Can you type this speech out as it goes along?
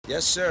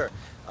Yes, sir.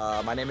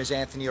 My name is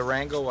Anthony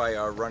Arango. I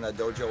run a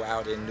dojo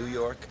out in New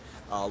York,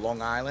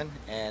 Long Island,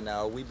 and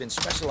we've been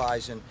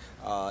specializing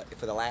for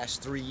the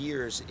last 3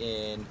 years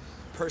in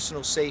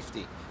personal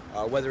safety,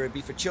 whether it be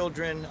for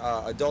children,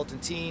 adult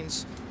and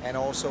teens, and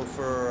also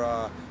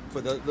for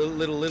the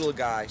little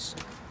guys.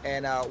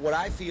 And what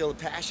I feel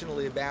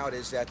passionately about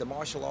is that the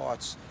martial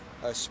arts,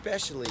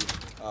 especially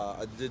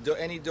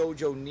any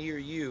dojo near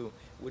you,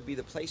 would be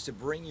the place to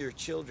bring your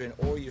children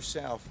or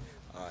yourself,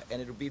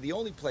 and it'll be the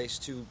only place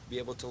to be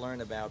able to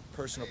learn about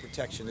personal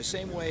protection. The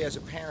same way as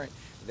a parent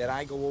that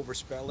I go over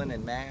spelling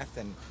and math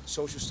and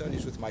social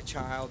studies with my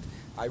child,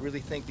 I really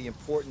think the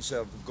importance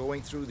of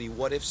going through the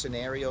what-if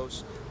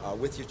scenarios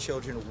with your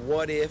children.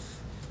 What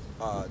if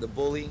the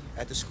bully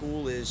at the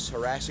school is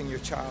harassing your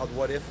child?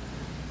 What if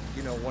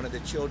one of the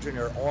children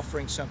are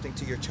offering something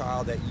to your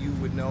child that you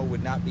would know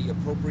would not be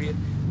appropriate,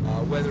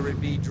 whether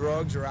it be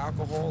drugs or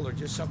alcohol or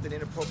just something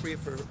inappropriate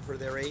for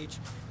their age?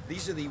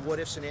 These are the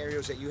what-if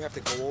scenarios that you have to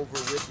go over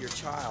with your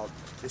child.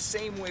 The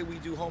same way we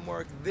do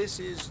homework,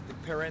 this is the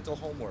parental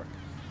homework.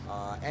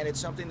 And it's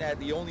something that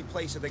the only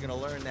place that they're going to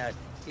learn that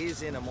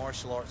is in a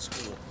martial arts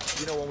school.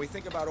 When we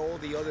think about all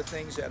the other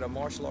things that a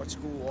martial arts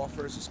school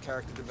offers, is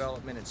character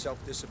development and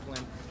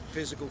self-discipline,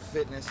 physical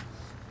fitness,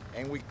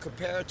 and we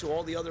compare it to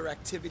all the other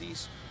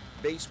activities,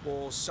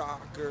 baseball,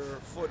 soccer,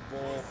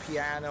 football,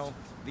 piano,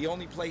 the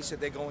only place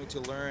that they're going to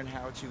learn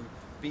how to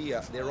be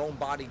their own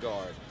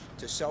bodyguard,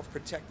 to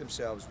self-protect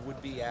themselves,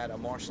 would be at a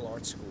martial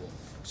arts school.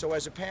 So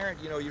as a parent,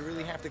 you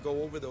really have to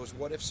go over those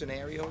what-if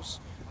scenarios,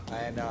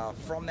 and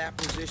from that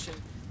position,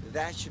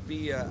 that should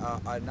be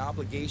an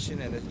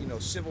obligation and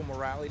a civil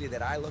morality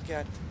that I look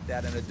at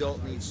that an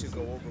adult needs to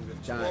go over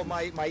with. Well,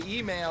 my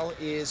email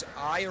is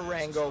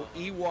iarango,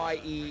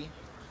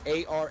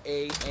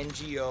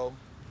 EYEARANGO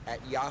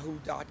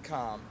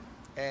 @yahoo.com,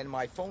 and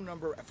my phone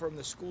number from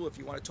the school, if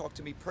you want to talk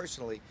to me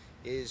personally,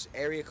 is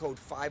area code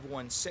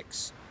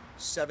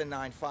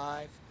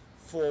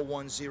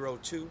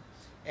 516-795-4102.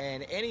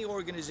 And any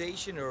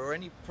organization or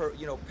any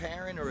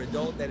parent or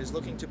adult that is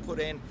looking to put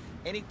in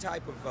any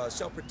type of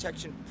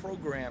self-protection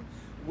program,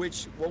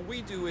 which what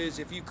we do is,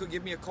 if you could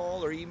give me a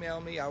call or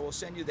email me, I will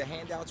send you the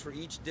handouts for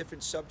each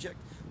different subject,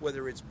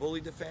 whether it's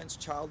bully defense,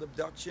 child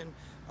abduction,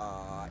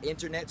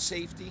 internet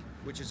safety,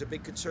 which is a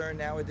big concern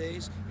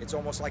nowadays. It's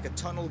almost like a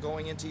tunnel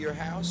going into your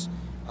house,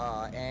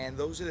 and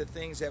those are the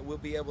things that we'll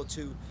be able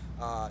to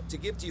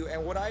give to you.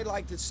 And what I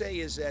like to say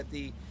is that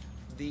the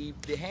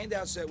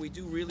handouts that we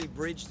do really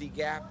bridge the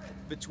gap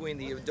between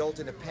the adult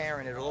and the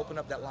parent. It'll open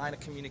up that line of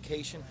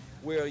communication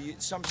where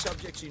some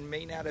subjects you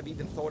may not have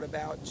even thought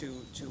about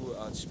to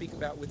speak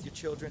about with your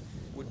children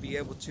would be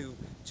able to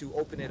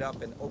open it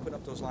up and open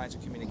up those lines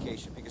of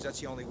communication, because that's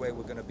the only way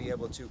we're going to be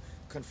able to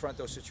confront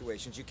those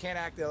situations. You can't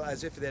act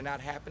as if they're not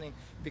happening,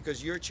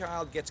 because your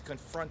child gets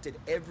confronted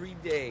every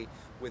day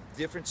with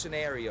different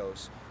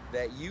scenarios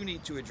that you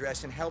need to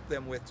address and help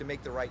them with to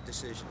make the right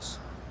decisions.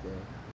 Okay.